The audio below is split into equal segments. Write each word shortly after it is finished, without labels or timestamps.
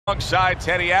Alongside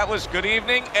Teddy Atlas, good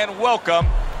evening and welcome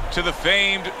to the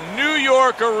famed New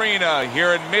York Arena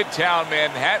here in Midtown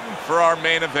Manhattan for our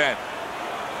main event.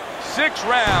 6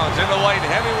 rounds in the light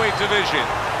heavyweight division,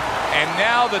 and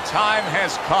now the time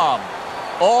has come.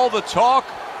 All the talk,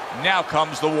 now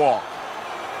comes the walk.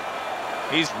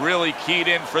 He's really keyed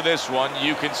in for this one.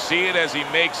 You can see it as he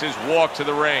makes his walk to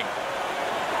the ring.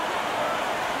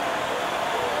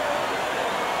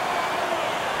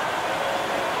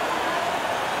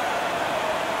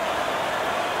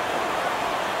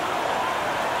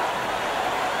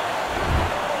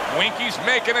 Winky's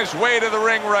making his way to the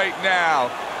ring right now,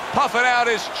 puffing out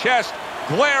his chest,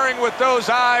 glaring with those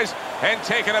eyes, and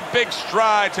taking a big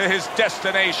stride to his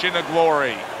destination of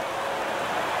glory.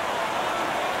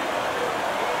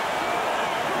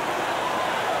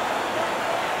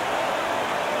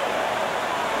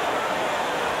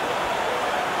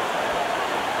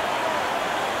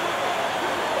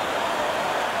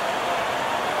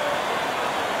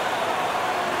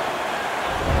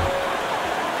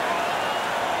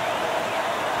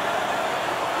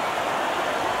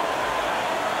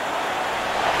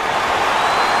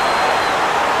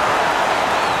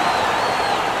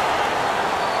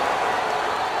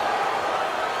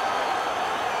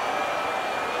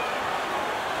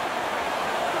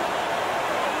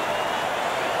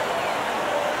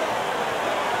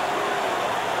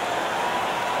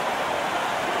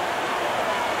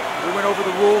 We went over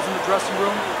the rules in the dressing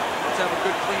room. Let's have a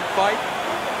good, clean fight.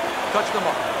 Touch them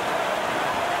up.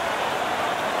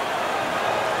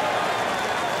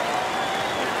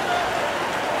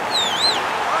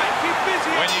 All right, keep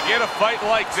busy. When you get a fight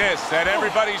like this that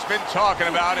everybody's been talking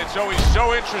about, it's always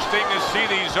so interesting to see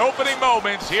these opening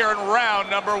moments here in round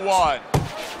number 1.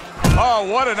 Oh,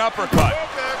 what an uppercut.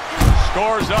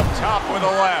 Scores up top with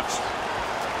a left.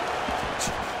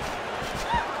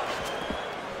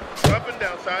 Up and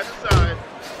down, side to side.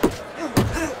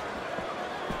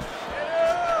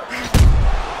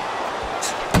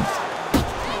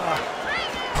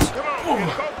 Come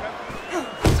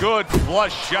on, Good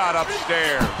flush shot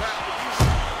upstairs.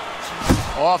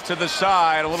 Off to the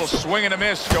side, a little swing and a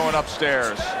miss going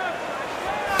upstairs.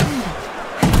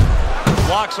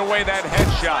 Blocks away that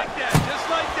headshot. just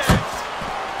like that.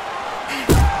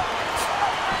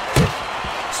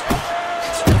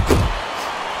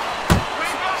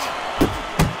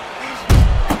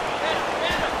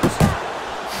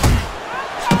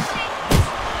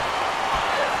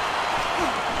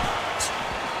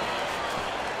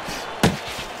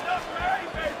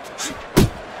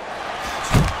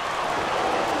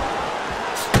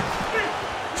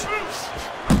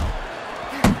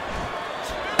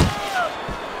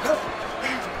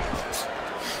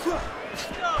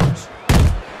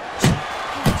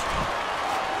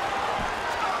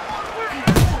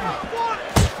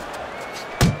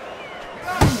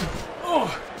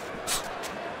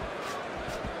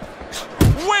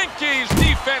 Winky's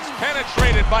defense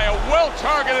penetrated by a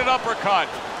well-targeted uppercut.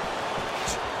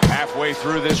 Halfway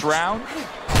through this round,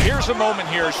 here's a moment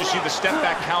here as you see the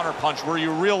step-back counterpunch where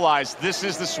you realize this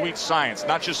is the sweet science,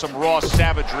 not just some raw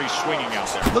savagery swinging out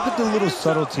there. Look at the little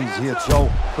subtleties here, Joe.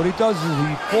 What he does is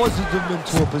he forces him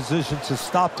into a position to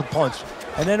stop the punch.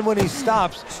 And then when he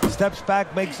stops, steps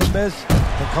back, makes a miss,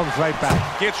 and comes right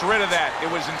back. Gets rid of that.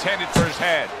 It was intended for his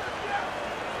head.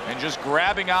 And just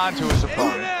grabbing onto his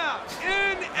opponent. In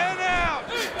and out.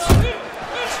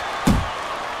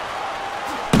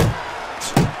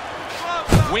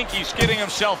 Winky's getting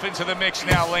himself into the mix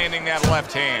now, landing that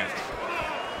left hand.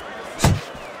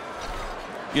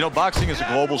 You know, boxing is a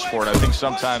global sport. I think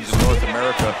sometimes in North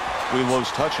America we lose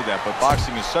touch of that, but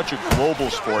boxing is such a global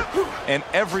sport, and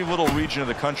every little region of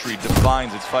the country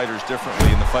defines its fighters differently,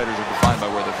 and the fighters are defined by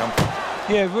where they come from.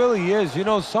 Yeah, it really is. You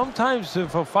know, sometimes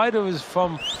if a fighter is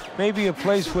from maybe a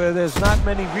place where there's not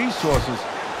many resources,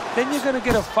 then you're going to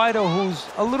get a fighter who's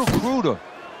a little cruder.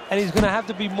 And he's going to have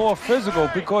to be more physical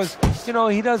because, you know,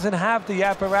 he doesn't have the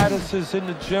apparatuses in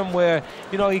the gym where,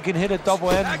 you know, he can hit a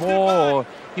double-end ball or,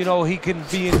 you know, he can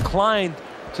be inclined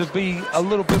to be a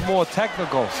little bit more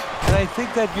technical. And I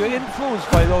think that you're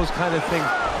influenced by those kind of things,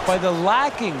 by the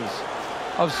lackings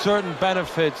of certain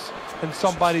benefits in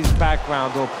somebody's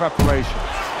background or preparation.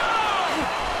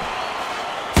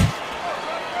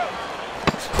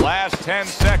 Last 10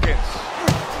 seconds.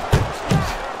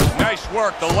 Nice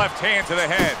work, the left hand to the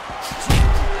head.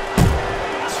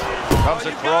 Comes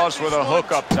across with a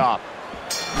hook up top.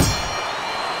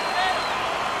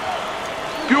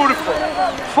 Beautiful.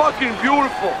 Fucking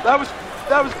beautiful. That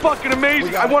was fucking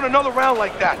amazing. I want another round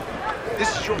like that.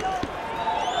 This is your...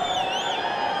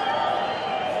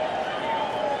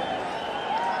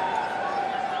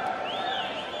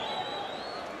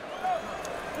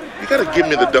 You gotta give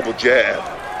me the double jab.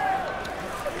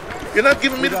 You're not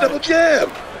giving me the double jab.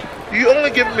 You're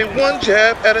only giving me one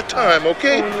jab at a time,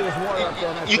 okay?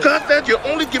 You got that? You're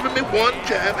only giving me one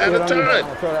jab at a time.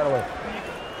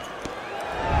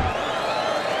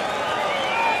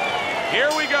 Here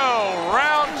we go.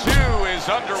 Round 2 is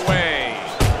underway.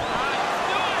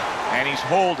 And he's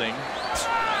holding.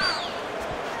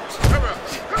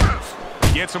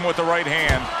 Gets him with the right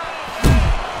hand.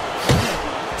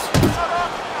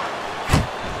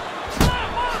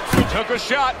 He took a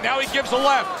shot. Now he gives a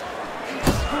left.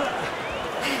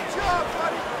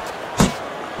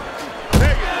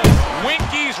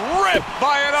 Winky's ripped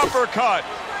by an uppercut.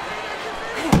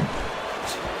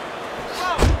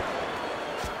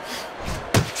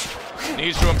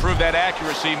 Needs to improve that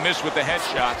accuracy. Missed with the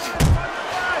headshot.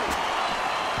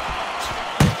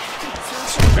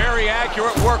 Very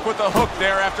accurate work with the hook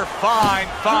there after fine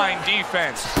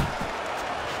defense.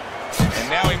 And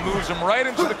now he moves him right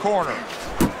into the corner.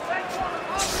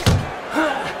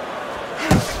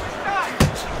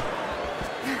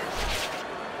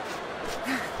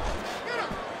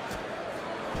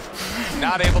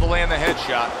 Not able to land the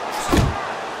headshot.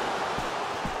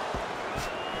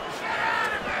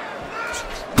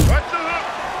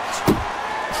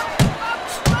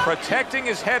 Protecting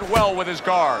his head well with his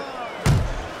guard.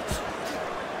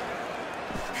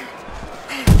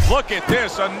 Look at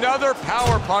this, another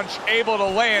power punch able to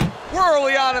land. We're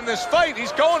early on in this fight.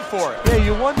 He's going for it. Yeah,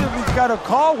 you wonder if he's got a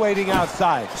car waiting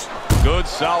outside. Good,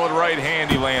 solid right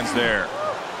hand he lands there.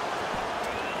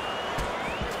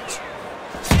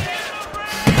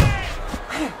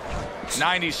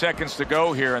 "90 seconds to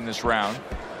go here in this round.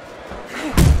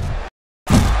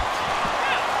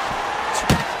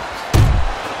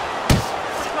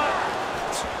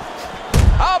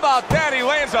 How about that? He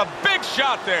lands a big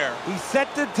shot there. He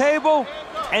set the table,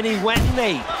 and he went and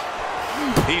ate.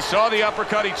 He saw the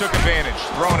uppercut. He took advantage,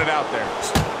 throwing it out there.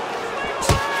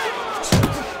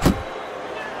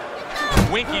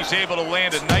 Winky's able to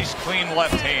land a nice, clean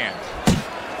left hand.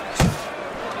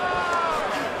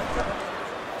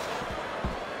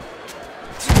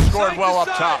 Scored well up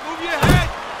top.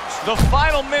 The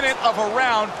final minute of a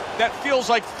round that feels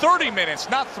like 30 minutes,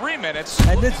 not 3 minutes.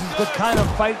 And this is the kind of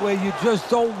fight where you just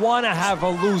don't want to have a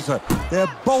loser. They're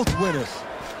both winners.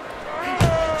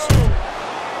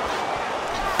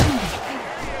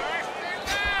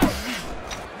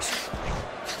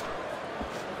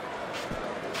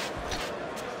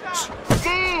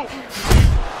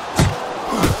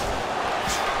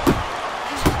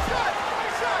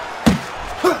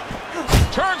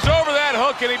 Turns over that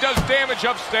hook and he does damage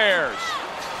upstairs.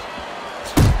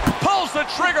 Pulls the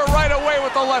trigger right away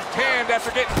with the left hand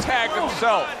after getting tagged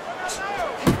himself.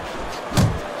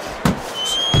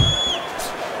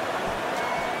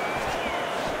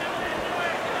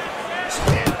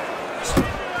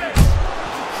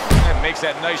 And makes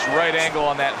that nice right angle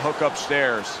on that hook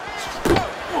upstairs.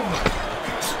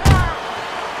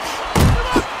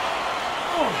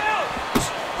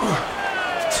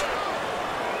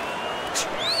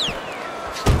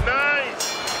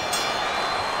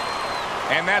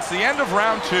 And that's the end of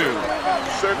round 2.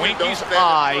 Winky's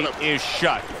eye is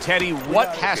shut. Teddy,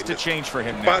 what has to change for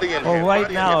him now? Well, right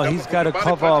now, he's got to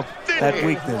cover up that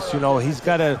weakness. You know, he's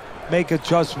got to make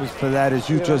adjustments for that, as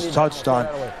you just touched on.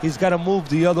 He's got to move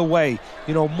the other way.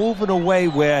 You know, moving away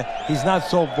where he's not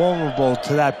so vulnerable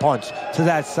to that punch, to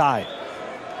that side.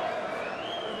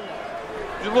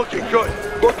 You're looking good.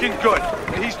 Looking good.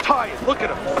 And he's tired. Look at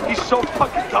him. He's so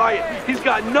fucking tired. He's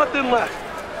got nothing left.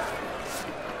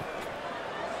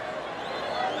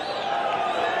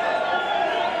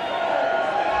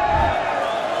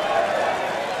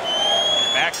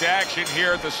 To action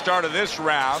here at the start of this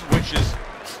round, which is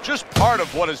just part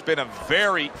of what has been a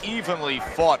very evenly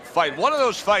fought fight. One of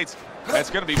those fights that's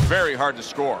going to be very hard to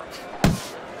score.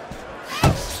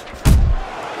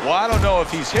 Well, I don't know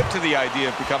if he's hip to the idea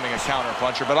of becoming a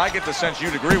counterpuncher, but I get the sense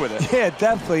you'd agree with it. Yeah,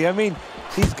 definitely. I mean,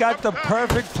 he's got the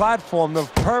perfect platform, the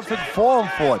perfect form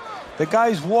for it. The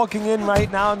guy's walking in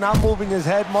right now, not moving his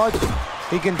head much.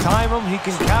 He can time him, he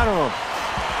can counter him.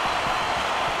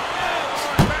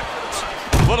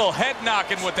 Little head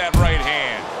knocking with that right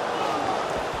hand.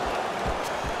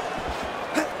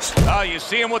 Oh, you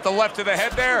see him with the left of the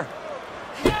head there?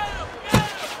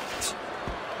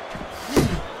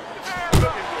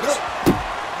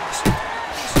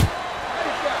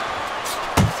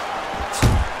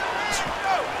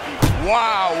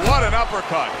 Wow, what an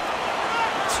uppercut.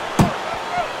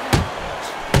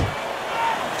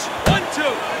 1, 2,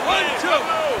 1, 2.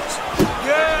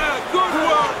 Yeah, good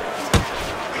work.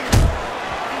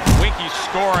 Winky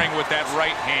scoring with that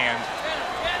right hand.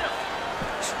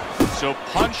 So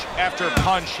punch after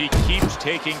punch, he keeps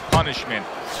taking punishment.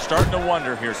 Starting to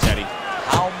wonder here, Teddy,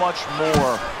 how much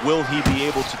more will he be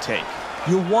able to take?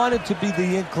 You want it to be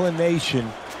the inclination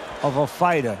of a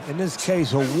fighter, in this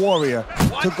case a warrior,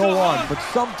 to go on. But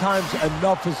sometimes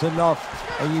enough is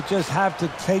enough, and you just have to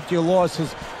take your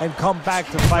losses and come back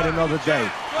to fight another day.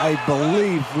 I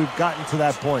believe we've gotten to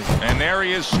that point. And there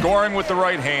he is, scoring with the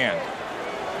right hand.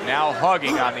 Now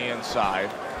hugging on the inside.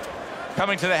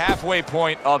 Coming to the halfway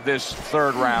point of this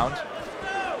third round.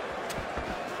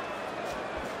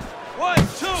 1,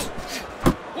 2.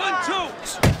 1,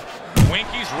 2.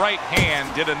 Winky's right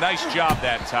hand did a nice job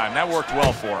that time. That worked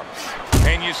well for him.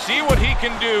 And you see what he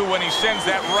can do when he sends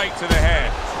that right to the head.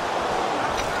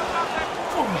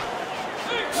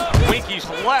 Winky's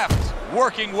left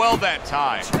working well that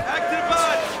time. Back to the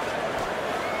body.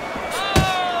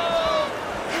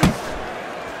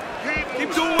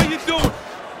 Keep doing what you're doing.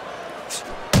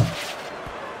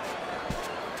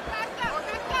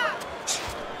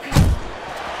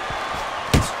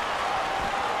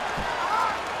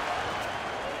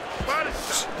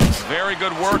 Very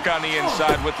good work on the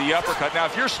inside with the uppercut. Now,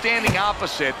 if you're standing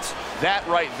opposite that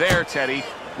right there, Teddy,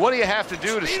 what do you have to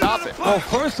do to stop it? Well,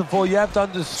 first of all, you have to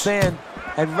understand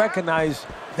and recognize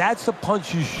that's a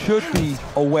punch you should be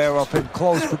aware of and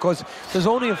close, because there's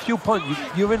only a few punches.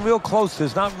 You're in real close.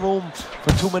 There's not room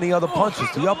for too many other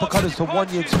punches. The uppercut is the one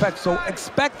you expect. So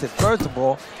expect it, first of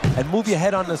all, and move your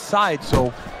head on the side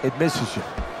so it misses you.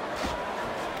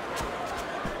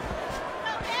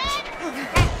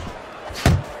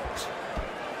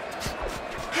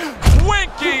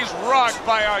 Winky's rocked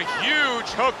by a huge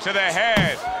hook to the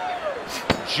head.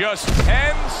 Just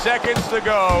 10 seconds to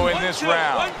go in this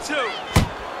round. 1, 2.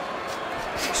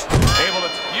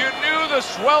 You knew the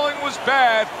swelling was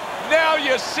bad. Now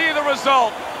you see the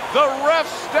result. The ref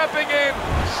stepping in,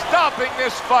 stopping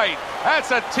this fight.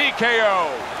 That's a TKO.